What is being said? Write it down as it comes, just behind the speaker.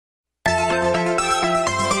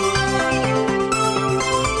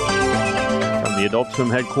Adult Swim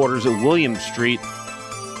headquarters at William Street.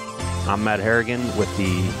 I'm Matt Harrigan with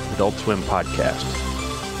the Adult Swim podcast.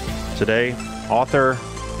 Today, author,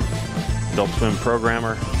 Adult Swim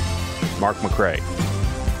programmer, Mark McCray.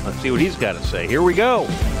 Let's see what he's got to say. Here we go.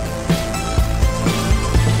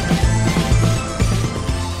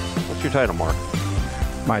 What's your title, Mark?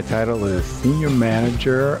 My title is Senior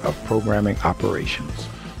Manager of Programming Operations.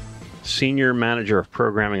 Senior Manager of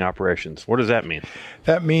Programming Operations. What does that mean?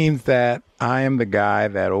 That means that I am the guy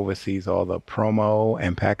that oversees all the promo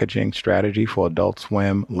and packaging strategy for Adult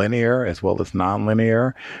Swim linear as well as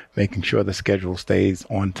non-linear, making sure the schedule stays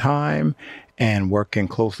on time and working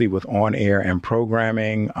closely with on-air and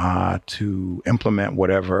programming to implement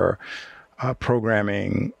whatever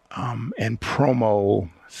programming and promo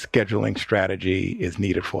scheduling strategy is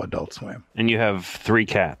needed for Adult Swim. And you have 3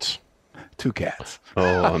 cats. 2 cats.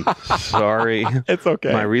 Oh, I'm sorry. It's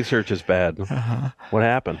okay. My research is bad. What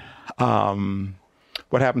happened?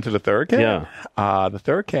 What happened to the third cat? Yeah. The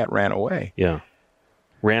third cat ran away. Yeah.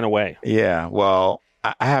 Ran away. Yeah. Well,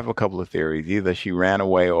 I have a couple of theories. Either she ran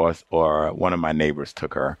away or one of my neighbors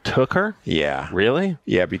took her. Took her? Yeah. Really?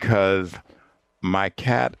 Yeah, because my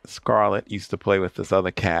cat, Scarlet, used to play with this other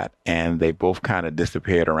cat, and they both kind of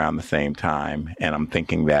disappeared around the same time. And I'm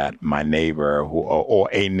thinking that my neighbor or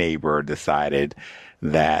a neighbor decided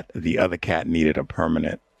that the other cat needed a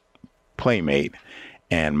permanent playmate,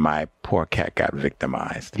 and my poor cat got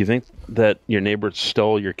victimized. Do you think that your neighbor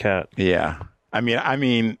stole your cat? Yeah. I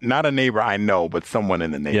mean, not a neighbor I know, but someone in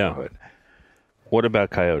the neighborhood. Yeah. What about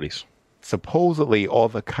coyotes? Supposedly, all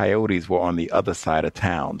the coyotes were on the other side of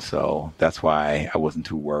town, so that's why I wasn't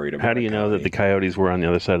too worried about it. How do you know that the coyotes were on the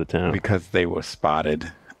other side of town? Because they were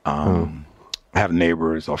spotted. I have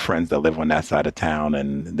neighbors or friends that live on that side of town,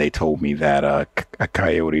 and they told me that a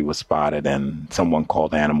coyote was spotted, and someone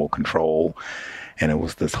called animal control, and it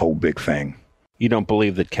was this whole big thing. You don't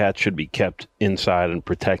believe that cats should be kept inside and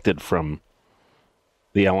protected from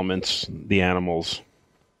the elements, the animals?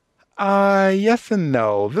 Yes and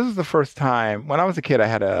no. This is the first time. When I was a kid, I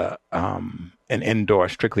had an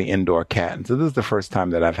strictly indoor cat. And so this is the first time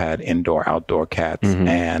that I've had outdoor cats. Mm-hmm.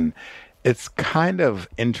 And it's kind of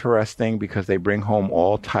interesting because they bring home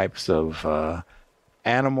all types of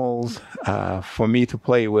animals for me to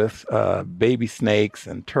play with, baby snakes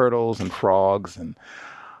and turtles and frogs and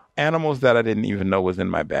animals that I didn't even know was in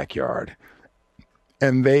my backyard.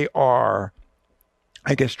 And they are,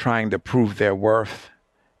 I guess, trying to prove their worth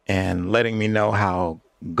and letting me know how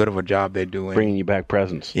good of a job they're doing. Bringing you back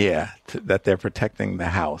presents. Yeah, that they're protecting the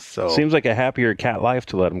house. So seems like a happier cat life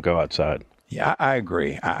to let them go outside. Yeah, I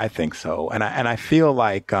agree. I think so. And I feel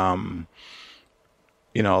like, a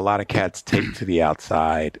lot of cats take to the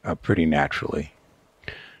outside pretty naturally.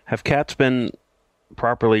 Have cats been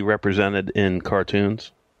properly represented in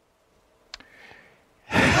cartoons?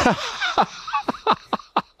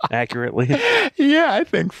 Accurately? Yeah, I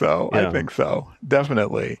think so. Yeah. I think so.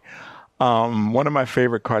 Definitely. One of my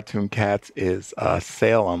favorite cartoon cats is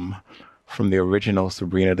Salem from the original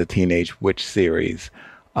Sabrina the Teenage Witch series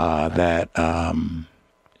that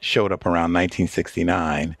showed up around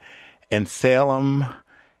 1969. And Salem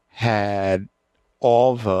had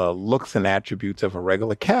all the looks and attributes of a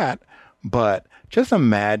regular cat, but just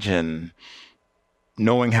imagine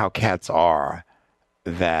knowing how cats are,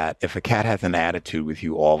 that if a cat has an attitude with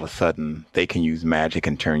you, all of a sudden they can use magic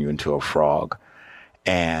and turn you into a frog.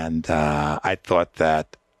 And I thought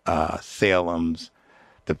that Salem's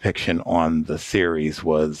depiction on the series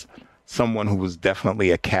was someone who was definitely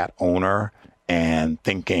a cat owner and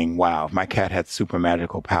thinking, wow, if my cat had super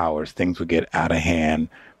magical powers, things would get out of hand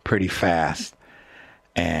pretty fast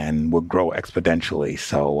and would grow exponentially.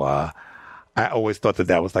 So I always thought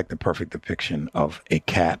that was like the perfect depiction of a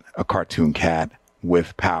cat, a cartoon cat,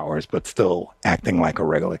 with powers, but still acting like a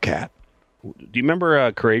regular cat. Do you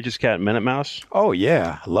remember Courageous Cat and Minute Mouse? Oh,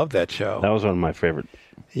 yeah. I love that show. That was one of my favorite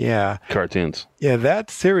cartoons. Yeah,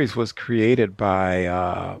 that series was created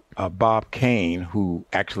by Bob Kane, who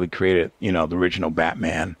actually created, the original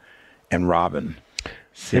Batman and Robin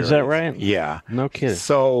series. Is that right? Yeah. No kidding.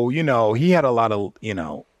 So, he had a lot of,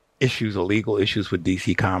 legal issues with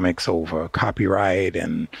DC Comics over copyright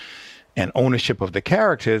and ownership of the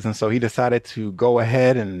characters. And so he decided to go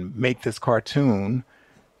ahead and make this cartoon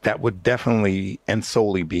that would definitely and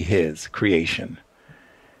solely be his creation.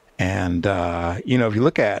 And, if you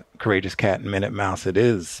look at Courageous Cat and Minute Mouse, it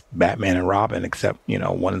is Batman and Robin, except,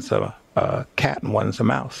 one is a cat and one is a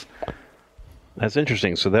mouse. That's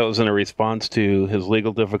interesting. So that was in a response to his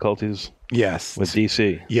legal difficulties? Yes. With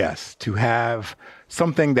DC? Yes. To have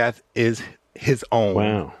something that is his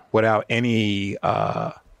own without any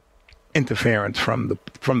interference from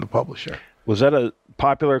the publisher. Was that a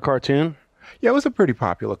popular cartoon? Yeah, it was a pretty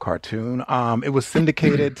popular cartoon. It was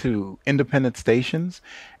syndicated to independent stations,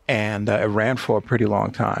 and it ran for a pretty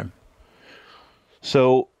long time.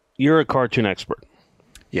 So you're a cartoon expert.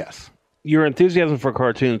 Yes. Your enthusiasm for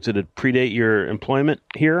cartoons, did it predate your employment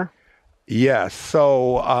here? Yes.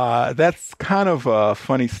 So that's kind of a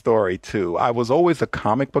funny story, too. I was always a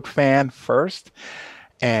comic book fan first.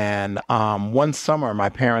 And one summer, my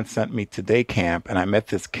parents sent me to day camp, and I met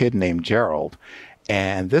this kid named Gerald.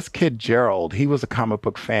 And this kid, Gerald, he was a comic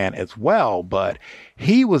book fan as well, but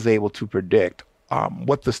he was able to predict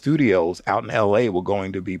what the studios out in LA were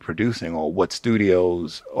going to be producing, or what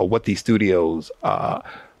these studios,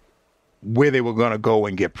 where they were going to go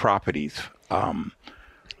and get properties.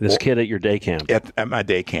 This kid at your day camp? At my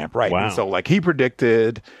day camp, right. Wow. And so, like, he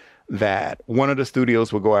predicted that one of the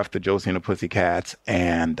studios would go after Josie and the Pussycats,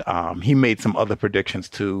 and he made some other predictions,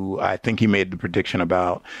 too. I think he made the prediction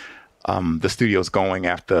about the studios going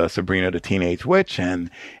after Sabrina the Teenage Witch, and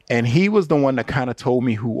he was the one that kind of told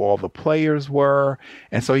me who all the players were,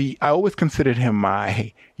 and so I always considered him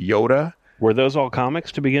my Yoda. Were those all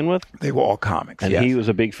comics to begin with? They were all comics, and yes. He was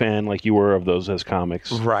a big fan, like you were, of those as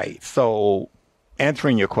comics. Right. So,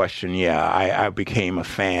 answering your question, yeah, I became a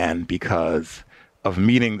fan because of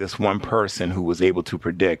meeting this one person who was able to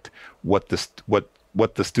predict what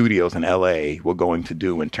the studios in LA were going to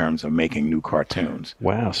do in terms of making new cartoons.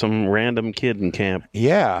 Wow, some random kid in camp.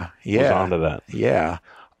 Yeah. Was onto that. Yeah.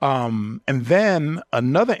 And then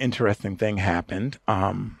another interesting thing happened.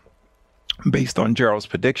 Based on Gerald's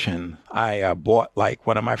prediction, I bought like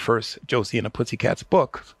one of my first Josie and the Pussycats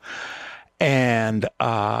books. And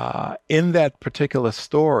in that particular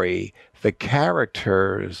story, the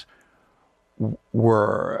characters it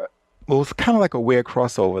was kind of like a weird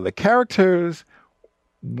crossover. The characters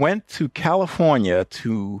went to California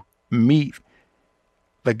to meet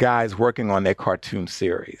the guys working on their cartoon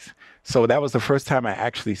series. So that was the first time I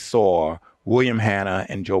actually saw William Hanna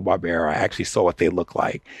and Joe Barbera. I actually saw what they looked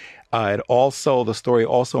like. The story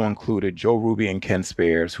also included Joe Ruby and Ken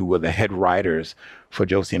Spears, who were the head writers for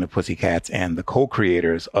Josie and the Pussycats and the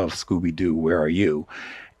co-creators of Scooby-Doo, Where Are You?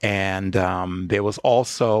 And there was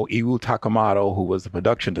also Iwu Takamoto, who was the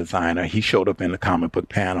production designer. He showed up in the comic book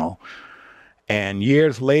panel. And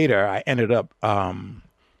years later, I ended up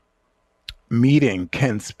meeting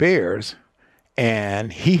Ken Spears,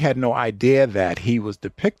 and he had no idea that he was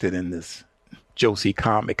depicted in this Josie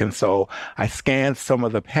comic. And so I scanned some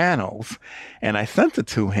of the panels and I sent it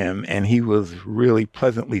to him, and he was really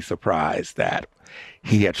pleasantly surprised that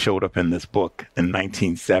he had showed up in this book in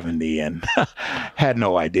 1970 and had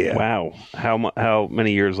no idea. Wow. How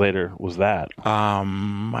many years later was that?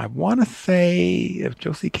 I want to say if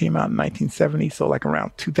Josie came out in 1970, so like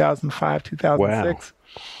around 2005, 2006.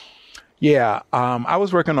 Wow. Yeah, I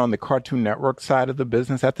was working on the Cartoon Network side of the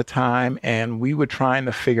business at the time, and we were trying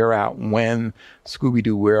to figure out when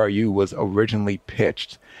Scooby-Doo, Where Are You? Was originally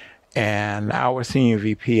pitched. And our senior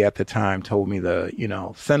VP at the time told me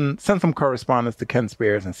to, send some correspondence to Ken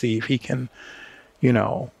Spears and see if he can,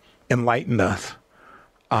 enlighten us.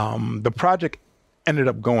 The project ended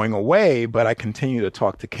up going away, but I continued to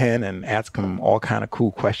talk to Ken and ask him all kind of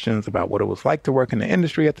cool questions about what it was like to work in the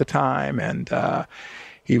industry at the time. And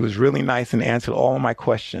he was really nice and answered all of my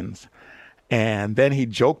questions. And then he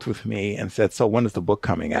joked with me and said, "So when is the book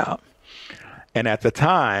coming out?" And at the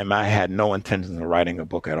time, I had no intentions of writing a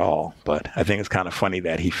book at all. But I think it's kind of funny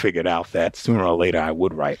that he figured out that sooner or later I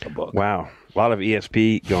would write a book. Wow. A lot of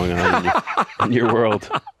ESP going on in your world.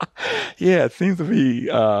 Yeah, it seems to be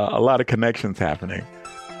a lot of connections happening.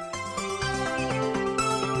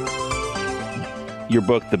 Your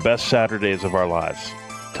book, The Best Saturdays of Our Lives.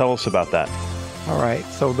 Tell us about that. All right.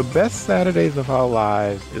 So The Best Saturdays of Our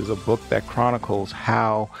Lives is a book that chronicles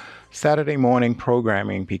how Saturday morning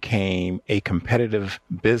programming became a competitive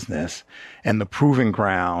business and the proving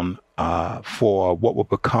ground for what would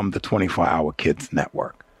become the 24-hour Kids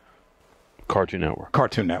Network. Cartoon Network.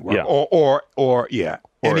 Cartoon Network. Yeah. Or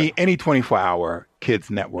any 24-hour Kids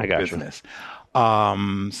Network business.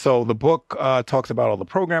 So the book talks about all the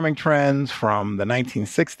programming trends from the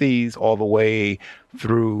 1960s all the way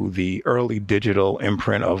through the early digital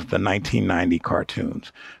imprint of the 1990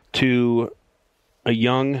 cartoons. To a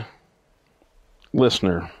young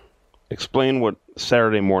listener, explain what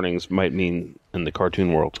Saturday mornings might mean in the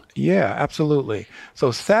cartoon world. Yeah, absolutely.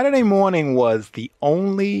 So Saturday morning was the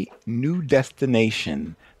only new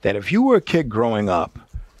destination that if you were a kid growing up,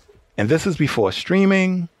 and this is before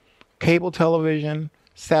streaming, cable television,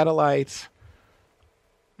 satellites,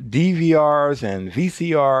 DVRs and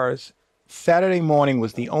VCRs, Saturday morning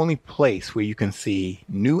was the only place where you can see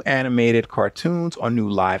new animated cartoons or new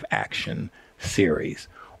live action series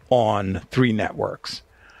on 3 networks.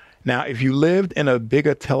 Now, if you lived in a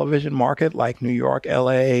bigger television market like New York,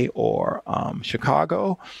 LA, or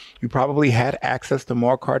Chicago, you probably had access to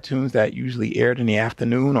more cartoons that usually aired in the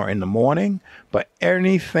afternoon or in the morning. But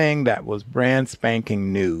anything that was brand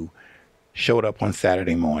spanking new showed up on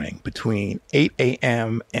Saturday morning between 8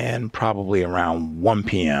 a.m. and probably around 1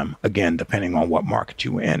 p.m., again, depending on what market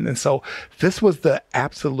you were in. And so this was the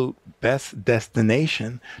absolute best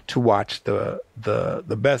destination to watch the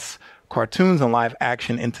best cartoons and live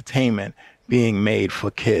action entertainment being made for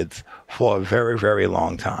kids for a very, very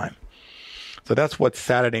long time. So that's what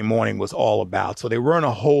Saturday morning was all about. So there weren't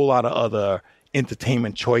a whole lot of other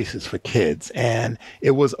entertainment choices for kids. And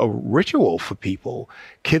it was a ritual for people.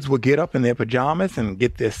 Kids would get up in their pajamas and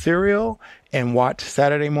get their cereal and watch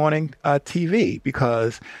Saturday morning TV,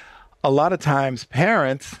 because a lot of times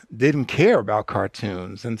parents didn't care about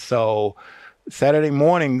cartoons. And so Saturday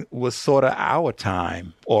morning was sort of our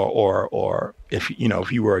time, or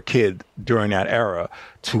if you were a kid during that era,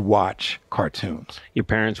 to watch cartoons. Your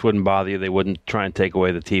parents wouldn't bother you. They wouldn't try and take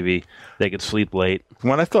away the TV. They could sleep late.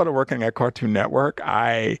 When I started working at Cartoon Network,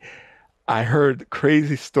 I heard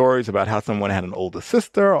crazy stories about how someone had an older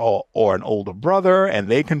sister or an older brother, and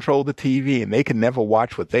they controlled the TV, and they could never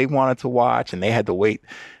watch what they wanted to watch, and they had to wait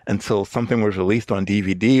until something was released on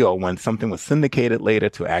DVD or when something was syndicated later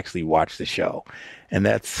to actually watch the show. And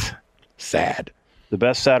that's sad. The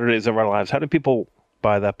Best Saturdays of Our Lives. How do people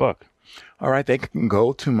buy that book? All right, they can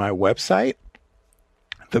go to my website,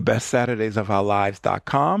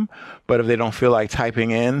 thebestsaturdaysofourlives.com. But if they don't feel like typing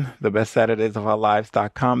in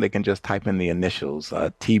thebestsaturdaysofourlives.com, they can just type in the initials,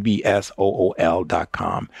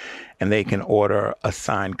 tbsool.com, and they can order a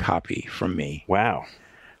signed copy from me. Wow.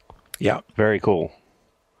 Yeah. Very cool.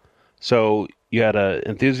 So you had an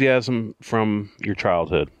enthusiasm from your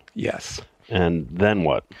childhood. Yes. And then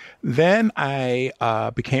what? Then I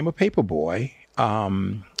became a paper boy.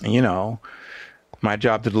 My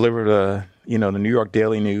job to deliver the New York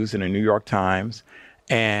Daily News and the New York Times.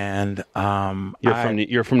 And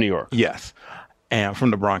you're from New York. Yes. And from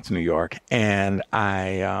the Bronx, New York. And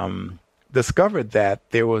I discovered that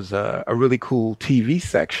there was a really cool TV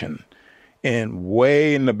section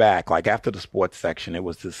way in the back, like after the sports section. It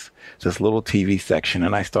was this little TV section.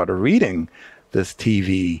 And I started reading this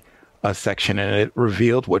TV section, and it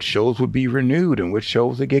revealed what shows would be renewed and which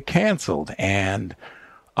shows would get canceled. And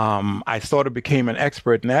I sort of became an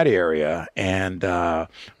expert in that area. And by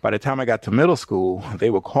the time I got to middle school, they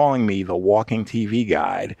were calling me the walking TV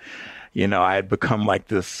guide. I had become like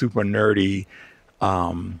this super nerdy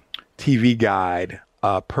TV guide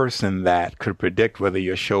person that could predict whether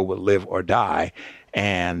your show would live or die.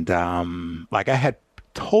 And I had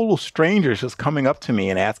total strangers just coming up to me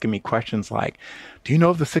and asking me questions like, do you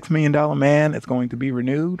know if the $6 Million Man is going to be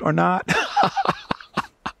renewed or not?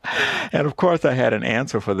 And of course I had an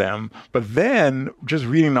answer for them. But then just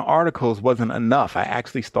reading the articles wasn't enough. I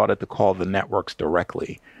actually started to call the networks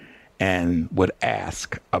directly and would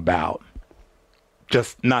ask about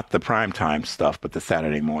just not the primetime stuff, but the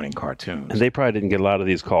Saturday morning cartoons. And they probably didn't get a lot of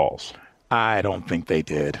these calls. I don't think they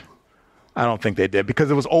did. Because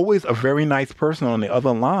there was always a very nice person on the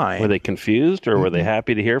other line. Were they confused, or were they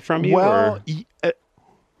happy to hear from you? Well,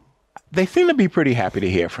 they seem to be pretty happy to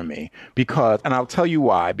hear from me and I'll tell you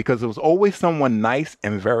why, because there was always someone nice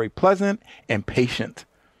and very pleasant and patient,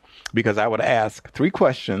 because I would ask 3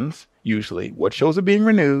 questions, usually. What shows are being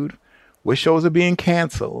renewed? Which shows are being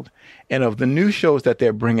canceled? And of the new shows that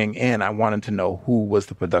they're bringing in, I wanted to know who was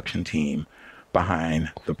the production team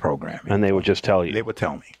behind the programming. And they would just tell you? They would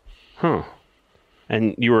tell me. Huh.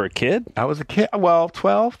 And you were a kid? I was a kid. Well,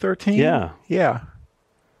 12, 13. Yeah. Yeah.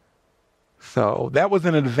 So that was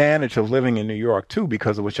an advantage of living in New York, too,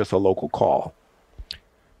 because it was just a local call.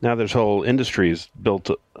 Now there's whole industries built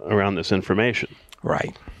around this information.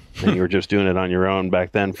 Right. And you were just doing it on your own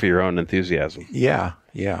back then for your own enthusiasm. Yeah,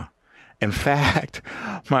 yeah. In fact,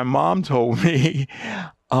 my mom told me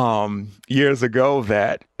years ago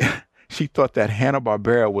that she thought that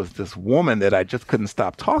Hanna-Barbera was this woman that I just couldn't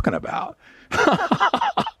stop talking about.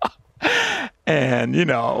 And,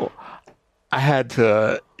 I had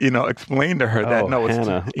to, explain to her that, no, it's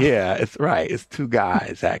Hannah. It's right. It's 2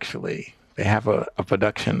 guys, actually. They have a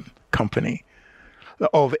production company.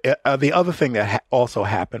 Oh, the other thing that also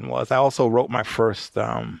happened was I also wrote my first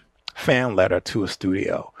fan letter to a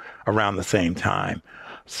studio around the same time.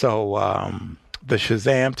 So the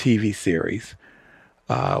Shazam TV series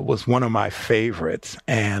was one of my favorites.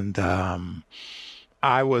 And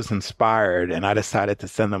I was inspired and I decided to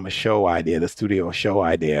send them a show idea, the studio show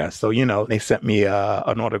idea. So, they sent me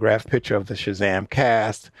an autographed picture of the Shazam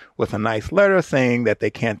cast with a nice letter saying that they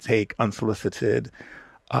can't take unsolicited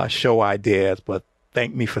show ideas, but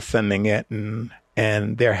thank me for sending it.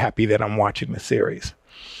 And they're happy that I'm watching the series.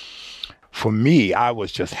 For me, I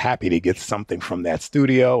was just happy to get something from that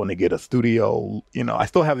studio and to get a studio, I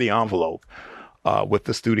still have the envelope with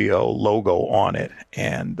the studio logo on it.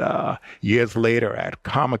 And years later at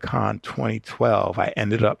Comic-Con 2012, I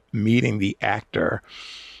ended up meeting the actor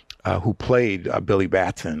who played Billy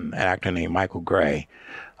Batson, an actor named Michael Gray,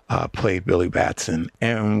 played Billy Batson.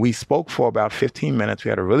 And we spoke for about 15 minutes. We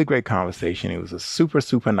had a really great conversation. He was a super,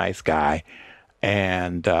 super nice guy.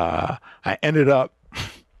 And I ended up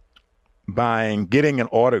getting an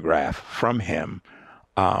autograph from him.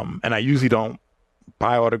 And I usually don't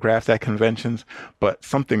buy autographs at conventions, but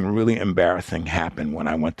something really embarrassing happened when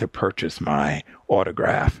I went to purchase my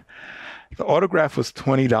autograph. The autograph was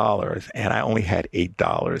 $20 and I only had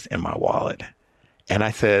 $8 in my wallet. And I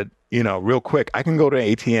said, real quick, I can go to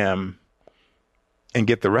an ATM and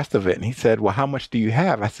get the rest of it. And he said, well, how much do you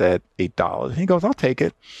have? I said, $8. He goes, I'll take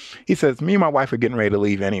it. He says, me and my wife are getting ready to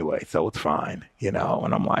leave anyway, so it's fine, and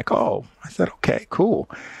I'm like, oh, I said, okay, cool.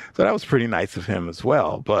 So that was pretty nice of him as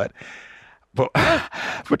well. But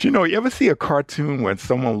you ever see a cartoon when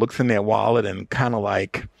someone looks in their wallet and kind of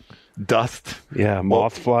like dust? Yeah,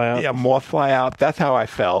 moths fly out. Yeah, moths fly out. That's how I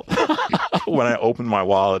felt when I opened my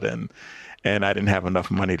wallet and I didn't have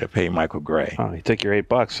enough money to pay Michael Gray. Oh, he took your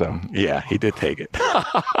 $8, so. Yeah, he did take it.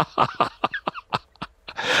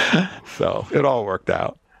 So it all worked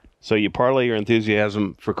out. So you parlay your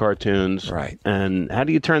enthusiasm for cartoons. Right. And how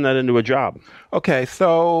do you turn that into a job? Okay,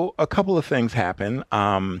 so a couple of things happened.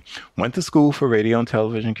 Went to school for radio and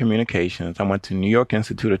television communications. I went to New York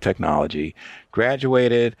Institute of Technology,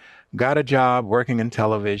 graduated, got a job working in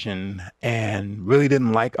television, and really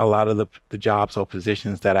didn't like a lot of the jobs or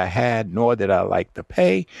positions that I had, nor did I like the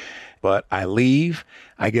pay. But I leave,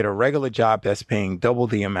 I get a regular job that's paying double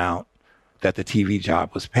the amount that the TV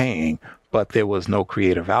job was paying, but there was no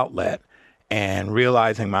creative outlet. And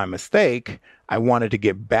realizing my mistake, I wanted to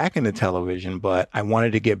get back into television, but I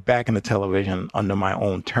wanted to get back into television under my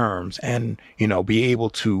own terms and, be able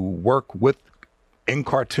to work in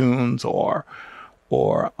cartoons or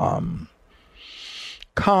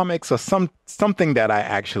comics or something that I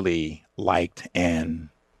actually liked and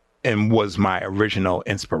was my original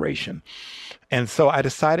inspiration. And so I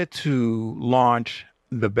decided to launch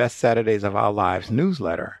the Best Saturdays of Our Lives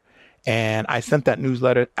newsletter. And I sent that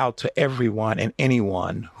newsletter out to everyone and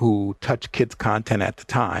anyone who touched kids content at the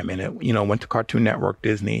time. And it, went to Cartoon Network,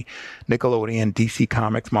 Disney, Nickelodeon, DC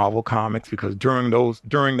Comics, Marvel Comics, because during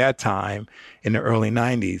that time in the early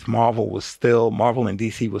 90s, Marvel and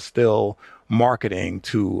DC was still marketing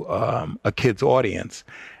to a kid's audience.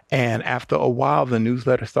 And after a while, the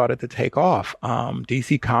newsletter started to take off.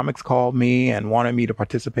 DC Comics called me and wanted me to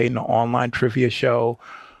participate in an online trivia show.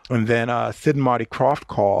 And then Sid and Marty Krofft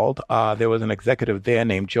called. There was an executive there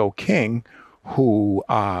named Joe King, who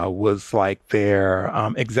was like their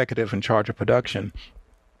executive in charge of production.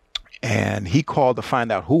 And he called to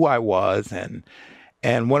find out who I was. And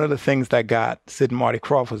one of the things that got Sid and Marty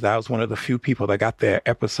Krofft was that I was one of the few people that got their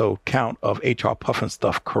episode count of HR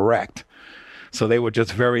Pufnstuf correct. So they were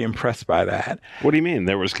just very impressed by that. What do you mean?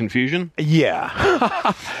 There was confusion?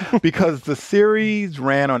 Yeah. Because the series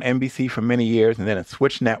ran on NBC for many years and then it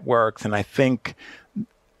switched networks. And I think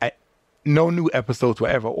no new episodes were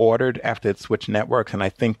ever ordered after it switched networks. And I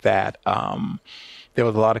think that there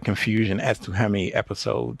was a lot of confusion as to how many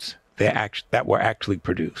episodes that were actually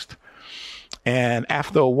produced. And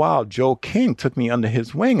after a while, Joe King took me under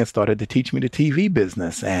his wing and started to teach me the TV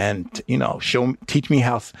business and, teach me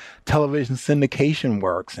how television syndication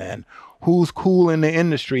works and who's cool in the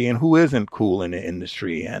industry and who isn't cool in the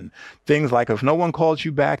industry. And things like if no one calls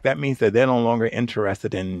you back, that means that they're no longer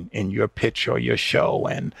interested in your pitch or your show.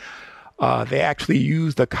 And they actually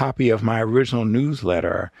used a copy of my original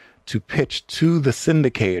newsletter to pitch to the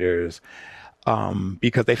syndicators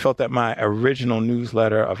because they felt that my original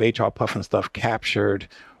newsletter of HR Pufnstuf captured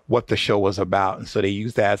what the show was about. And so they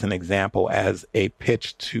used that as an example as a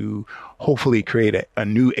pitch to hopefully create a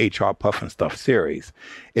new HR Pufnstuf series.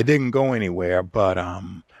 It didn't go anywhere, but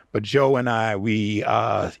Joe and I, we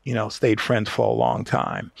stayed friends for a long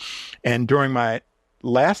time. And during my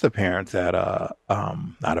last appearance at,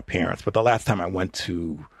 not appearance, but the last time I went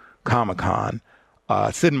to Comic-Con,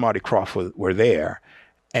 Sid and Marty Krofft were there.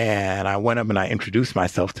 And I went up and I introduced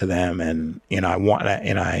myself to them, and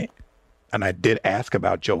I did ask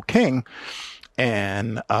about Joe King,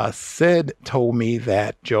 And Sid told me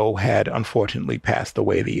that Joe had unfortunately passed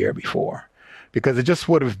away the year before, because it just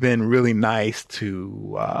would have been really nice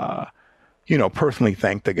to, personally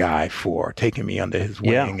thank the guy for taking me under his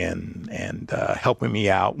wing and helping me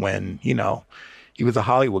out when, he was a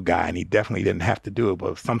Hollywood guy and he definitely didn't have to do it,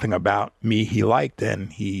 but something about me he liked,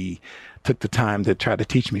 and he took the time to try to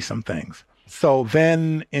teach me some things. So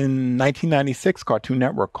then in 1996, Cartoon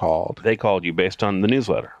Network called. They called you based on the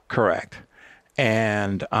newsletter. Correct.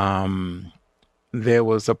 And there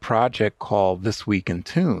was a project called This Week in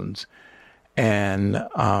Tunes. And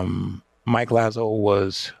Mike Lazo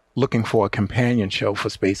was looking for a companion show for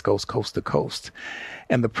Space Ghost Coast to Coast.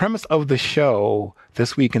 And the premise of the show,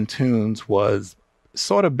 This Week in Tunes, was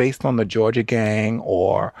sort of based on the Georgia Gang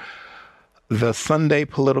or the Sunday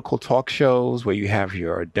political talk shows where you have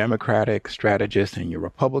your Democratic strategist and your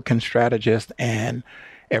Republican strategist, and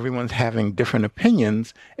everyone's having different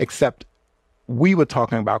opinions, except we were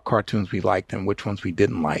talking about cartoons we liked and which ones we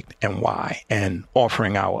didn't like and why, and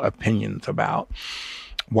offering our opinions about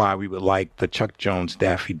why we would like the Chuck Jones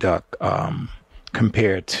Daffy Duck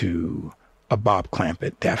compared to a Bob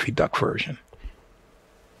Clampett Daffy Duck version.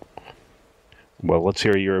 Well, let's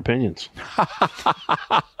hear your opinions.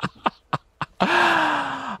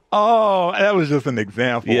 Oh, that was just an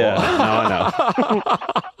example. Yeah, no, I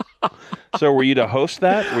know. So were you to host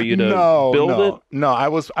that? Were you to build it? No, I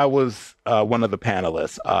was one of the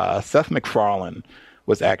panelists. Seth MacFarlane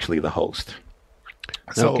was actually the host.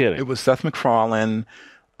 No kidding. It was Seth MacFarlane,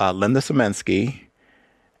 Linda Semensky,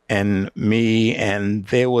 and me, and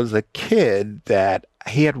there was a kid that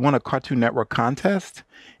he had won a Cartoon Network contest,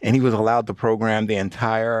 and he was allowed to program the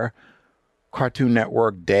entire Cartoon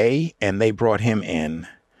Network day, and they brought him in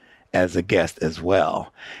as a guest as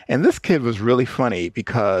well. And this kid was really funny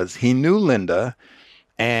because he knew Linda,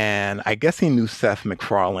 and I guess he knew Seth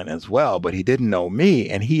MacFarlane as well, but he didn't know me,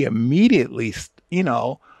 and he immediately,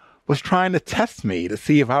 was trying to test me to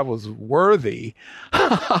see if I was worthy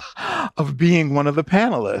of being one of the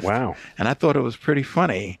panelists. Wow. And I thought it was pretty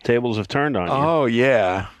funny. Tables have turned on you.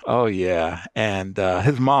 Oh, yeah. And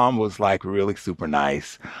his mom was like really super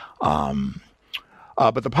nice. But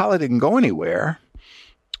the pilot didn't go anywhere.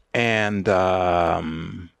 And I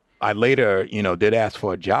later, did ask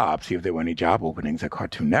for a job, see if there were any job openings at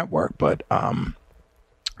Cartoon Network, but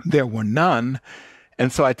there were none.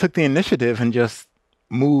 And so I took the initiative and just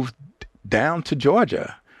moved down to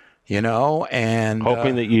Georgia, and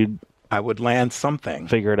hoping that I would land something.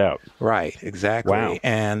 Figure it out. Right, exactly. Wow.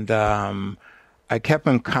 And I kept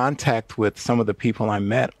in contact with some of the people I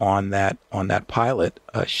met on that pilot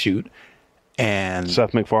shoot. And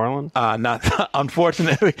Seth MacFarlane? Not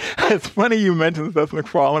unfortunately. It's funny you mentioned Seth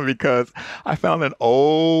MacFarlane because I found an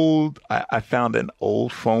old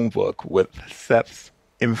phone book with Seth's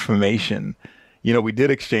information. We did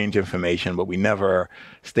exchange information, but we never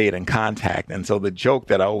stayed in contact. And so the joke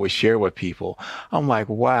that I always share with people, I'm like,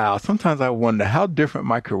 wow, sometimes I wonder how different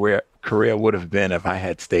my career would have been if I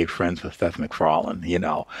had stayed friends with Seth MacFarlane.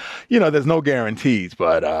 There's no guarantees,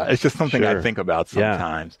 but it's just something I think about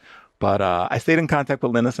sometimes. Yeah. But I stayed in contact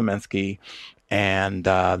with Linda Semensky, and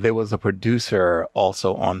there was a producer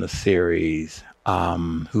also on the series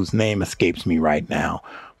whose name escapes me right now.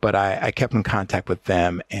 But I kept in contact with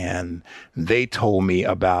them, and they told me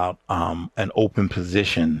about an open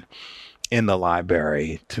position in the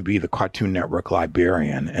library to be the Cartoon Network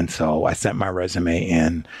librarian. And so I sent my resume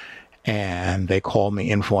in, and they called me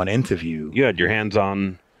in for an interview. You had your hands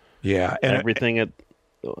on everything at,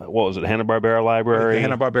 what was it, Hanna-Barbera Library? The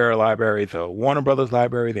Hanna-Barbera Library, the Warner Brothers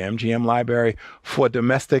Library, the MGM Library, for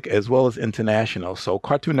domestic as well as international. So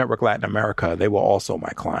Cartoon Network Latin America, they were also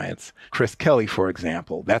my clients. Chris Kelly, for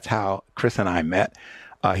example, that's how Chris and I met.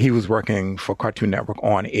 He was working for Cartoon Network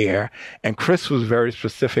on air, and Chris was very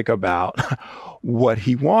specific about what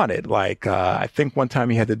he wanted. Like, I think one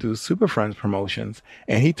time he had to do Super Friends promotions,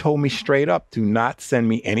 and he told me straight up, do not send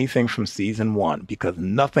me anything from season 1 because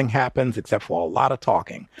nothing happens except for a lot of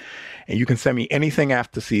talking. And you can send me anything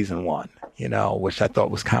after season 1, which I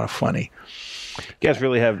thought was kind of funny. You guys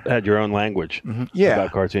really have had your own language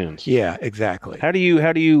about cartoons. Yeah, exactly. How do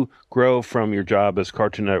you grow from your job as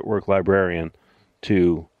Cartoon Network librarian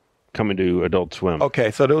to coming to Adult Swim?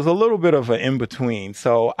 Okay, so there was a little bit of an in-between.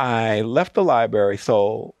 So I left the library.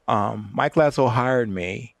 So Mike Lazo hired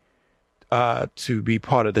me to be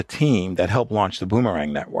part of the team that helped launch the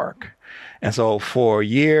Boomerang Network. And so for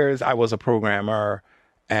years, I was a programmer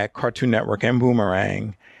at Cartoon Network and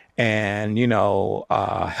Boomerang, and,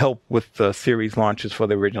 helped with the series launches for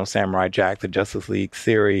the original Samurai Jack, the Justice League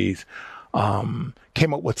series,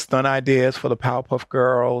 came up with stunt ideas for the Powerpuff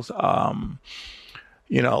Girls,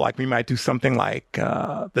 like we might do something like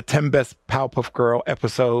the 10 best Powerpuff Girl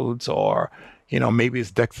episodes, or, maybe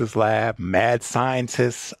it's Dexter's Lab, Mad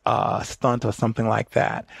Scientist stunt or something like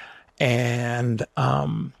that. And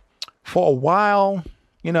for a while,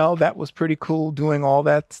 that was pretty cool doing all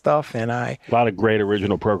that stuff. And a lot of great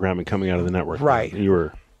original programming coming out of the network. Right. You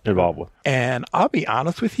were involved with. And I'll be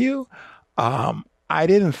honest with you, I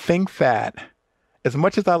didn't think that, as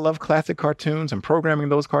much as I love classic cartoons and programming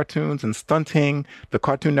those cartoons and stunting the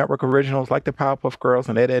Cartoon Network originals like the Powerpuff Girls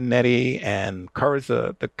and Ed, Ed and Eddie and Courage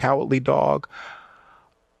the Cowardly Dog,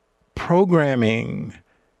 programming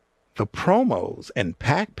the promos and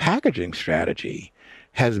packaging strategy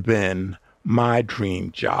has been my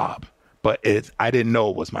dream job. But I didn't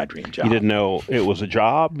know it was my dream job. You didn't know it was a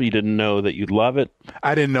job? You didn't know that you'd love it?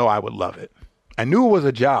 I didn't know I would love it. I knew it was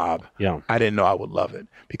a job. Yeah. I didn't know I would love it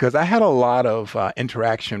because I had a lot of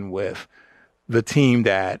interaction with the team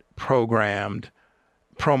that programmed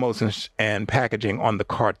promos and packaging on the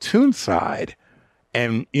cartoon side.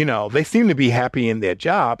 And, they seemed to be happy in their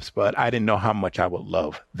jobs, but I didn't know how much I would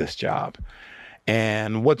love this job.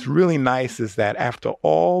 And what's really nice is that after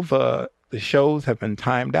all the shows have been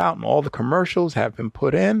timed out and all the commercials have been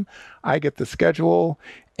put in, I get the schedule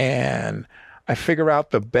and I figure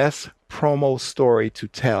out the best promo story to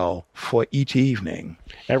tell for each evening.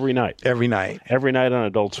 Every night. Every night on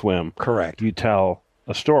Adult Swim. Correct. You tell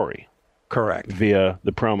a story. Correct. Via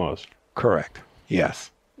the promos. Correct.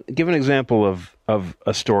 Yes. Give an example of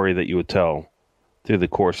a story that you would tell through the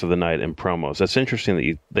course of the night in promos. That's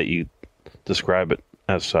interesting that you describe it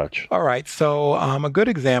as such. All right. So a good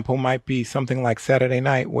example might be something like Saturday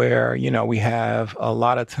night where, we have a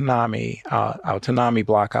lot of Toonami, our Toonami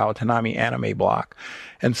block, our Toonami anime block.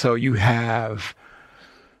 And so you have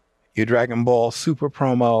your Dragon Ball Super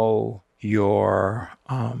promo, your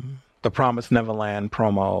The Promised Neverland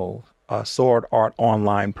promo, Sword Art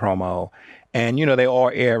Online promo. And, they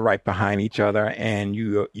all air right behind each other. And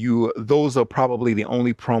those are probably the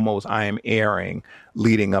only promos I am airing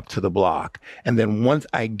leading up to the block. And then once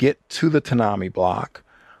I get to the Toonami block,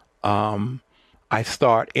 I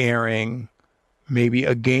start airing maybe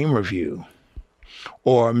a game review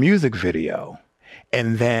or a music video.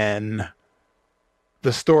 And then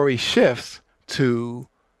the story shifts to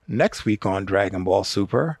next week on Dragon Ball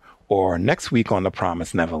Super or next week on The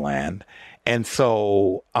Promised Neverland. And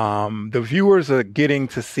so the viewers are getting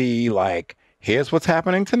to see, like, here's what's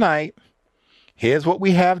happening tonight. Here's what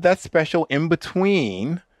we have that's special in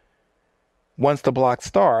between once the block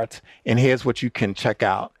starts. And here's what you can check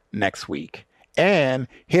out next week. And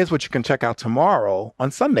here's what you can check out tomorrow on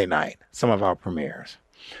Sunday night, some of our premieres.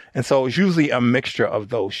 And so it's usually a mixture of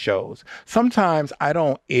those shows. Sometimes I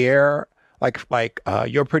don't air like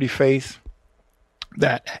Your Pretty Face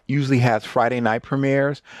that usually has Friday night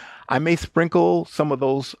premieres. I may sprinkle some of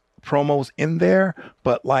those promos in there,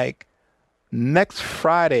 but like next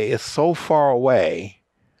Friday is so far away.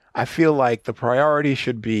 I feel like the priority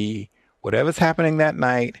should be whatever's happening that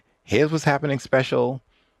night. Here's what's happening special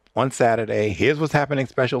on Saturday. Here's what's happening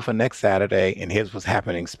special for next Saturday. And here's what's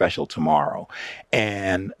happening special tomorrow.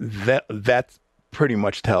 And that pretty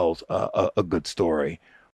much tells a good story.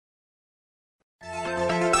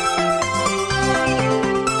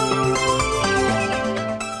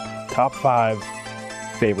 Top 5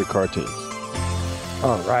 favorite cartoons.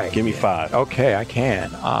 All right. Give me 5. Okay, I can.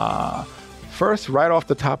 First, right off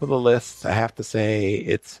the top of the list, I have to say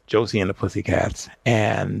it's Josie and the Pussycats.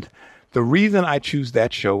 And the reason I choose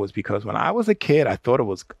that show was because when I was a kid, I thought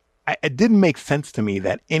it didn't make sense to me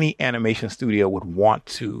that any animation studio would want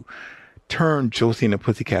to turn Josie and the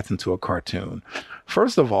Pussycats into a cartoon.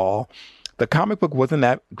 First of all, the comic book wasn't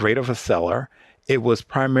that great of a seller. It was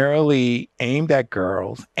primarily aimed at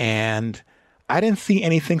girls, and I didn't see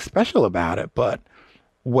anything special about it. But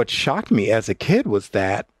what shocked me as a kid was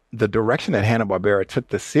that the direction that Hanna-Barbera took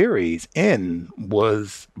the series in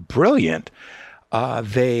was brilliant.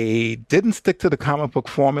 They didn't stick to the comic book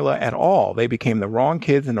formula at all. They became the wrong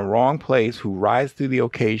kids in the wrong place who rise to the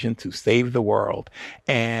occasion to save the world.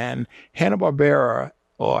 And Hanna-Barbera,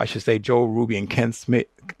 or I should say Joe Ruby and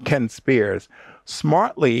Ken Spears,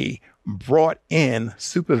 smartly brought in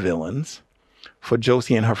supervillains for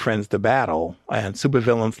Josie and her friends to battle, and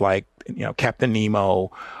supervillains like Captain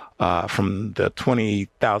Nemo from the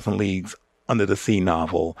 20,000 Leagues Under the Sea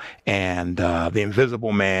novel, and the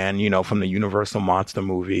Invisible Man, from the Universal Monster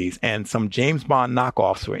movies, and some James Bond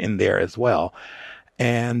knockoffs were in there as well.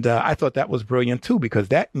 And I thought that was brilliant too, because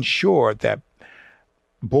that ensured that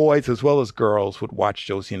boys as well as girls would watch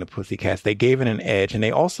Josie and the Pussycats. They gave it an edge, and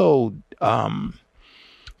they also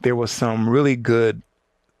there was some really good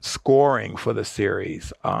scoring for the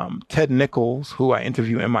series. Ted Nichols, who I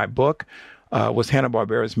interview in my book, was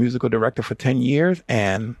Hanna-Barbera's musical director for 10 years,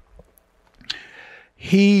 and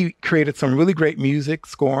he created some really great music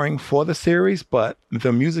scoring for the series, but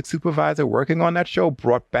the music supervisor working on that show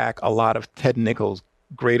brought back a lot of Ted Nichols'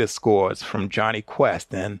 greatest scores from Johnny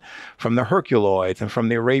Quest and from the Herculoids and from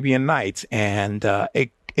the Arabian Nights, and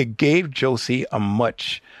it gave Josie a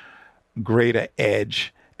much greater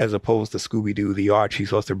edge as opposed to Scooby-Doo, the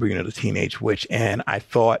Archies, or Sabrina the Teenage Witch. And I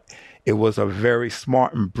thought it was a very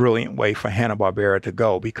smart and brilliant way for Hanna-Barbera to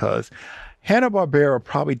go, because Hanna-Barbera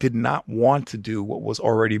probably did not want to do what was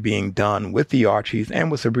already being done with the Archies and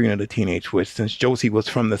with Sabrina the Teenage Witch, since Josie was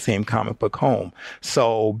from the same comic book home.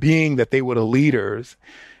 So being that they were the leaders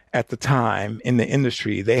at the time in the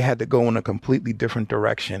industry, they had to go in a completely different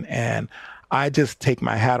direction. And I just take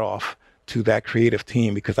my hat off to that creative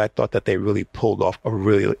team, because I thought that they really pulled off a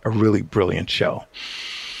really brilliant show.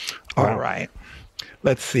 Wow. All right.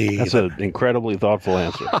 Let's see. That's an incredibly thoughtful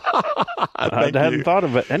answer. I hadn't thought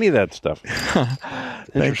of any of that stuff.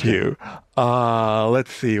 Thank you.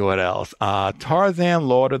 Let's see what else. Tarzan,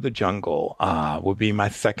 Lord of the Jungle would be my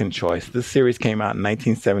second choice. This series came out in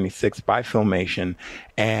 1976 by Filmation,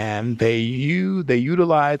 and they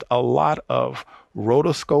utilized a lot of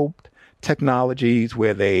rotoscoped technologies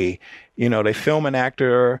where they film an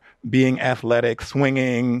actor being athletic,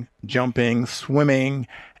 swinging, jumping, swimming,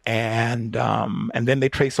 and then they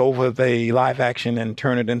trace over the live action and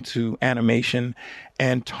turn it into animation.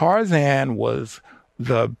 And Tarzan was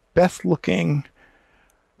the best looking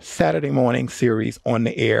Saturday morning series on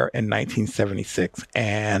the air in 1976.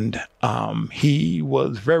 And he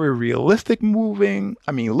was very realistic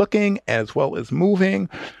looking as well as moving.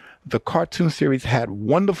 The cartoon series had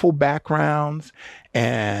wonderful backgrounds,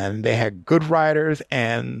 and they had good writers,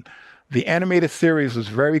 and the animated series was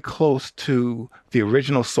very close to the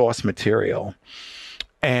original source material.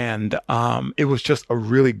 And it was just a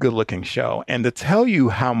really good looking show. And to tell you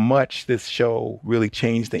how much this show really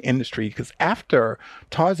changed the industry, because after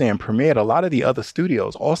Tarzan premiered, a lot of the other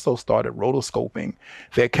studios also started rotoscoping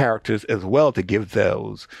their characters as well to give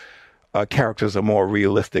those characters a more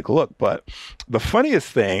realistic look. But the funniest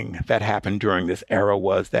thing that happened during this era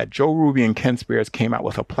was that Joe Ruby and Ken Spears came out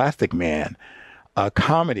with a Plastic Man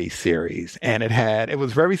comedy series, and it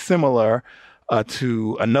was very similar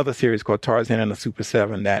to another series called Tarzan and the Super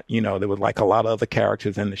Seven that, there was like a lot of other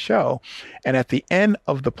characters in the show. And at the end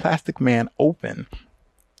of the Plastic Man open,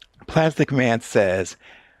 Plastic Man says,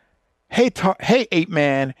 hey, Ape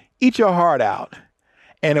Man, eat your heart out.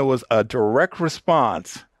 And it was a direct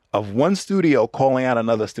response of one studio calling out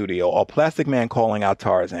another studio, or Plastic Man calling out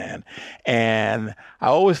Tarzan. And I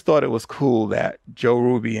always thought it was cool that Joe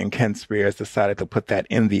Ruby and Ken Spears decided to put that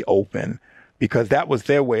in the open, because that was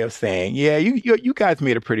their way of saying, yeah, you guys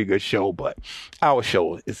made a pretty good show, but our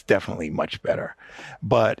show is definitely much better.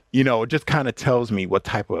 But, it just kind of tells me what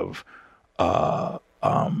type of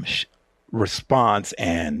response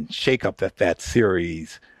and shakeup that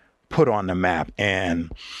series put on the map.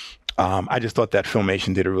 And I just thought that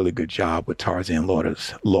Filmation did a really good job with Tarzan, Lord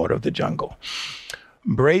of the Jungle.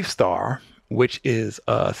 Brave Star, which is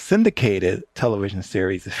a syndicated television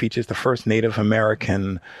series that features the first Native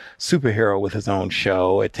American superhero with his own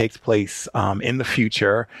show. It takes place in the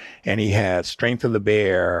future, and he has Strength of the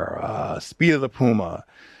Bear, Speed of the Puma,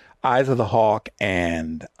 Eyes of the Hawk,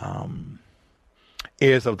 and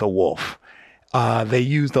Ears of the Wolf. They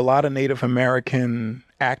used a lot of Native American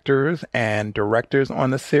actors and directors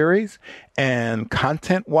on the series, and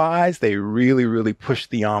content-wise, they really, really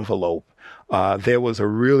pushed the envelope. There was a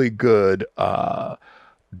really good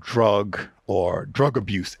drug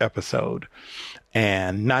abuse episode,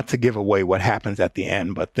 and not to give away what happens at the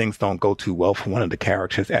end, but things don't go too well for one of the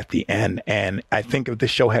characters at the end. And I think if the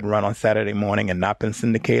show had run on Saturday morning and not been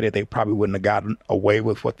syndicated, they probably wouldn't have gotten away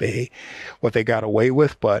with what they got away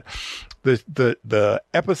with. But the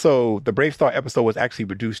episode, the Brave Star episode, was actually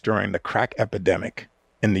produced during the crack epidemic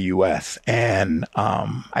in the U.S. And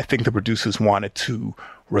I think the producers wanted to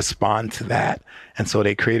respond to that. And so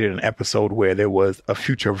they created an episode where there was a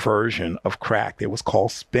future version of crack. It was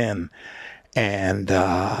called Spin. And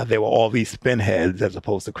there were all these spin heads as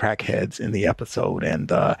opposed to crackheads in the episode.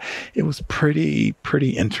 And it was pretty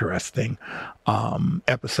interesting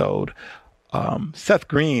episode. Seth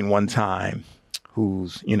Green, one time,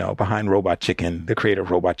 who's, behind Robot Chicken, the creator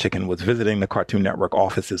of Robot Chicken, was visiting the Cartoon Network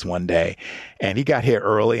offices one day. And he got here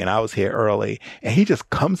early, and I was here early. And he just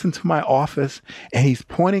comes into my office, and he's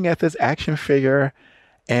pointing at this action figure.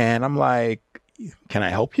 And I'm like, can I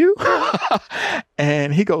help you?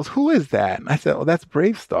 And he goes, who is that? And I said, oh, that's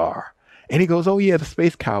Brave Star. And he goes, oh, yeah, the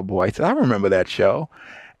Space Cowboy. I said, I remember that show.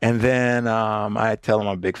 And then I tell him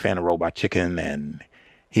I'm a big fan of Robot Chicken, and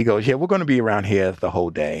he goes, yeah, we're going to be around here the whole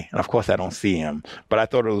day. And of course, I don't see him, but I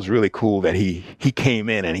thought it was really cool that he came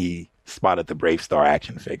in and he spotted the Brave Star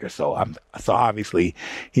action figure. So obviously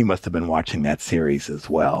he must have been watching that series as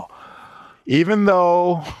well. Even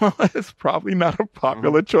though it's probably not a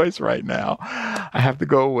popular choice right now, I have to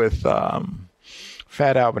go with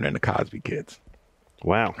Fat Albert and the Cosby Kids.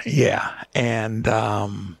 Wow. Yeah. And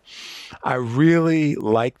I really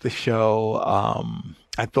liked the show.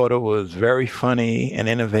 I thought it was very funny and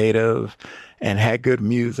innovative and had good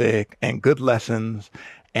music and good lessons.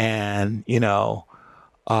 And,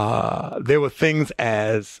 there were things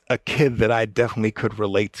as a kid that I definitely could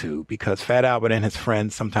relate to, because Fat Albert and his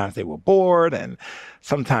friends, sometimes they were bored and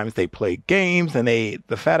sometimes they played games, and the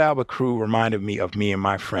Fat Albert crew reminded me of me and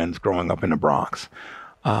my friends growing up in the Bronx.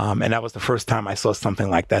 And that was the first time I saw something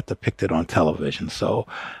like that depicted on television. So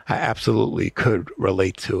I absolutely could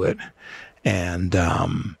relate to it. And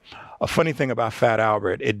a funny thing about Fat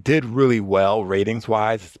Albert, it did really well ratings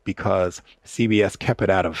wise because CBS kept it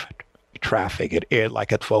out of traffic. It aired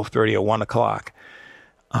like at 12:30 or 1 o'clock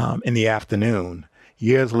in the afternoon.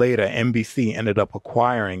 Years later, NBC ended up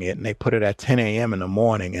acquiring it, and they put it at 10 a.m. in the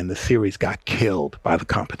morning, and the series got killed by the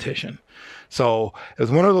competition. So it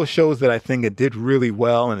was one of those shows that I think it did really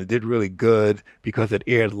well, and it did really good because it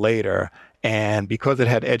aired later, and because it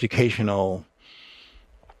had educational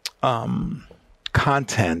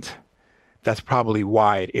content. That's probably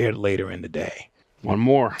why it aired later in the day. One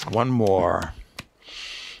more.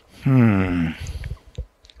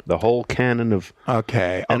 The whole canon of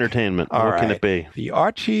entertainment. All what right. can it be? The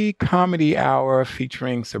Archie Comedy Hour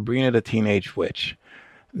featuring Sabrina the Teenage Witch.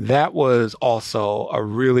 That was also a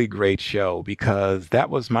really great show because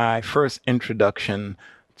that was my first introduction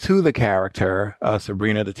to the character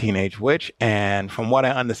Sabrina the Teenage Witch. And from what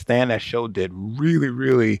I understand, that show did really,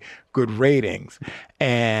 really good ratings.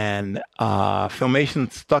 And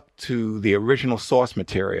Filmation stuck to the original source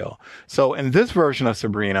material. So in this version of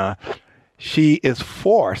Sabrina, she is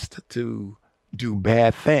forced to do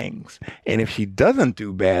bad things. And if she doesn't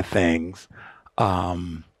do bad things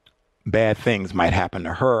might happen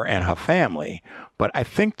to her and her family. But I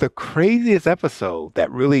think the craziest episode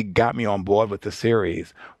that really got me on board with the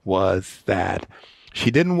series was that she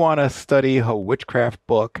didn't want to study her witchcraft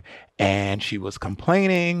book, and she was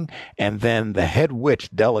complaining, and then the head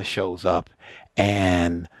witch, Della, shows up,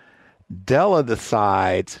 and Della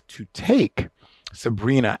decides to take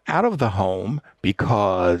Sabrina out of the home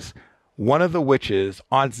because one of the witches,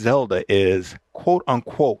 Aunt Zelda, is quote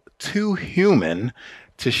unquote too human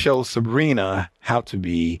to show Sabrina how to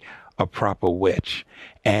be a proper witch.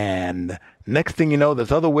 And next thing you know,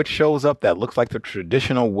 this other witch shows up that looks like the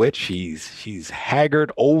traditional witch. She's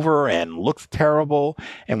haggard over and looks terrible.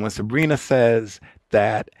 And when Sabrina says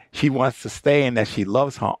that she wants to stay and that she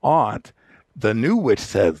loves her aunt, the new witch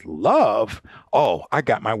says, love? Oh, I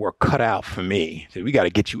got my work cut out for me. So we got to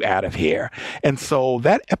get you out of here. And so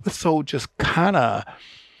that episode just kind of,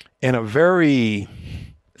 in a very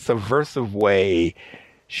subversive way,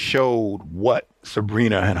 showed what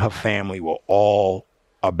Sabrina and her family were all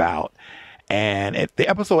about. And the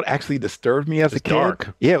episode actually disturbed me as a kid.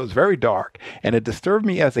 Dark. Yeah, it was very dark. And it disturbed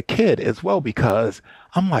me as a kid as well because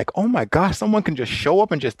I'm like, oh my gosh, someone can just show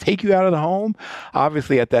up and just take you out of the home.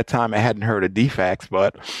 Obviously, at that time, I hadn't heard of defects,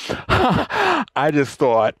 but I just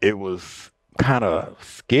thought it was kind of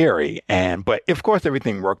scary. But of course,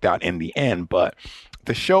 everything worked out in the end. But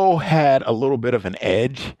the show had a little bit of an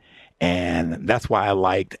edge, and that's why I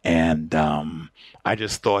liked. And I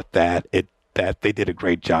just thought that they did a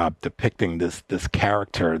great job depicting this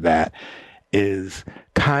character that is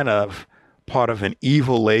kind of part of an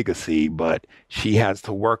evil legacy, but she has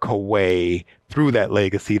to work her way through that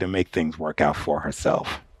legacy to make things work out for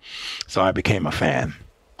herself. So I became a fan.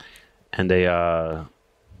 And a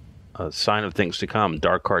sign of things to come,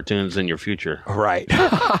 dark cartoons in your future. Right.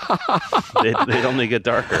 They'd only get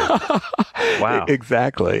darker. Wow.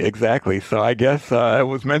 Exactly. So I guess it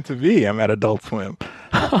was meant to be. I'm at Adult Swim.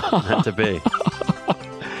 Meant to be.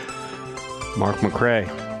 Mark McCray,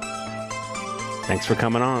 thanks for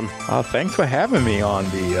coming on. Thanks for having me on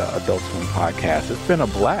the Adult Swim podcast. It's been a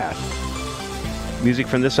blast. Music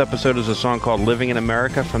from this episode is a song called Living in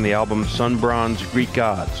America from the album Sunbronze Greek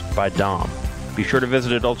Gods by Dom. Be sure to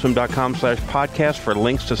visit adultswim.com/podcast for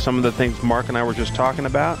links to some of the things Mark and I were just talking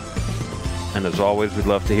about. And as always, we'd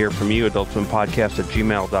love to hear from you,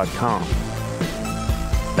 adultswimpodcast@gmail.com.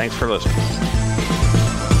 Thanks for listening.